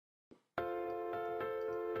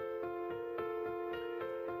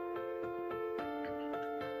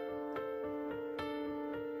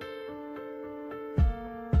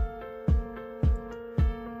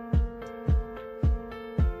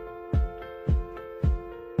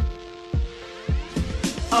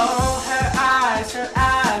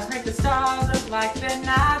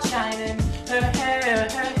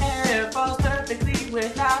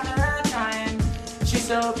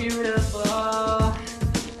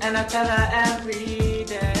and I tell her every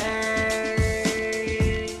day.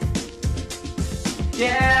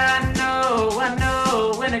 Yeah, I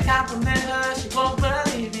know, when I compliment her, she won't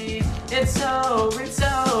believe me. It's so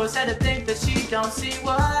sad to think that she don't see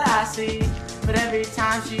what I see. But every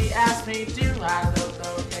time she asks me, do I look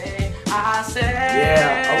okay? I say,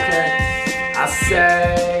 yeah, okay. I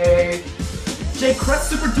say, J. Crutch,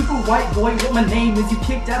 super duper white boy, what my name is. You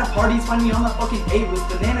kicked out of parties, find me on the fucking A-list.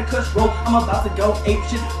 Banana Kush roll, I'm about to go ape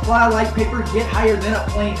shit. Fly like paper, get higher than a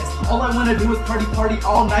plane is. All I wanna do is party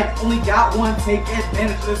all night. Only got one, take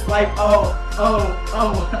advantage of this life. Oh,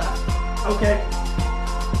 okay.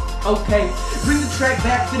 Okay, bring the track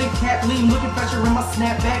back, fitted cat lean, looking fresher in my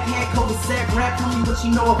snapback, hand cul-de-sac rap, tell me what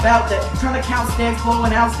you know about that. Trying to count stacks,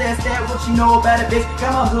 blowing out stats, that what you know about it, bitch.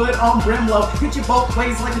 Got my hood on brimlow, hit you both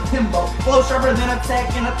ways like a timbo. Flow sharper than a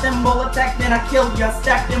tack in a thimble, attack then I kill ya,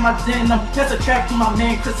 stacked in my denim. That's a track to my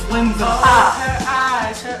man Mercedes-Lenz.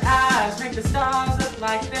 Her eyes make the stars look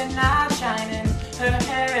like they're not shining. Her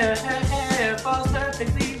hair falls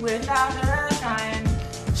perfectly without her trying.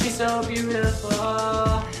 She's so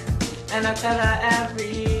beautiful, and I tell her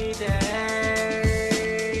every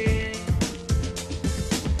day.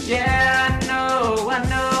 Yeah, I know,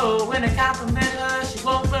 when I compliment her, she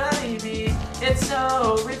won't believe me. It's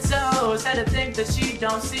so sad to think that she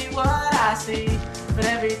don't see what I see. But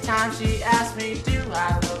every time she asks me, do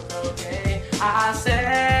I look okay? I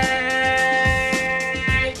say,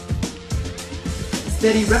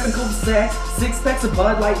 steady reppin' cul-de-sacs, 6 packs of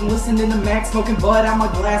Bud Light and listening to Max, smoking Bud out my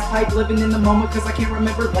glass pipe, living in the moment cause I can't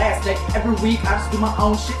remember last day. Every week I just do my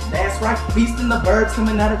own shit, that's right. Beast in the birds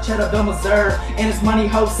coming out of Cheddar, Missouri, and it's money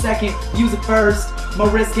ho second, use it first. My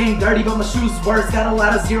wrist game dirty, but my shoes is worse. Got a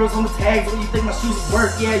lot of zeros on the tags. What do you think my shoes is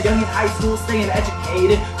worth? Yeah, young in high school, staying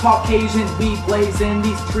educated. Caucasian, weed blazing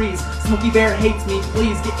these trees. Smokey Bear hates me,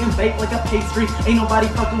 please get him baked like a pastry. Ain't nobody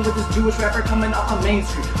fucking with this Jewish rapper coming up on Main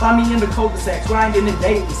Street. Find me in the cul-de-sacs, grinding it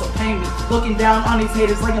daily, so pay me. Looking down on these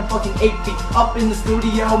haters like I'm fucking 8 feet. Up in the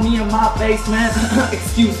studio, me and my basement.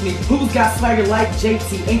 Excuse me, who's got swagger like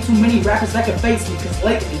JT? Ain't too many rappers that can face me, cause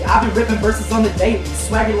lately I've been ripping verses on the daily.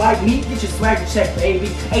 Swagger like me, get your swagger check, baby.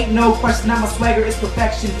 Ain't no question that my swagger is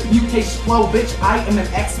perfection. UK flow, bitch, I am an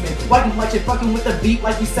X-Men. White complexion, fucking with the beat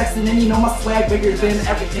like we sexing, and you know my swag bigger than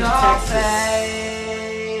everything your Texas. face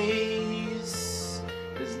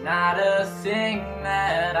is not a thing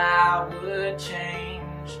that I would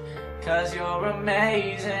change, cause you're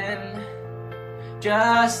amazing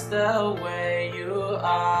just the way you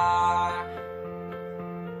are.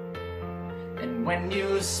 And when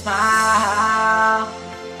you smile,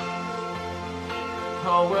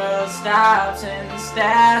 whole world stops and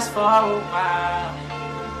stares for a while.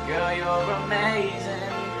 Girl, you're amazing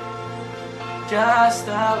just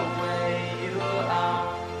the way you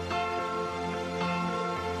are.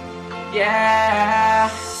 Yeah.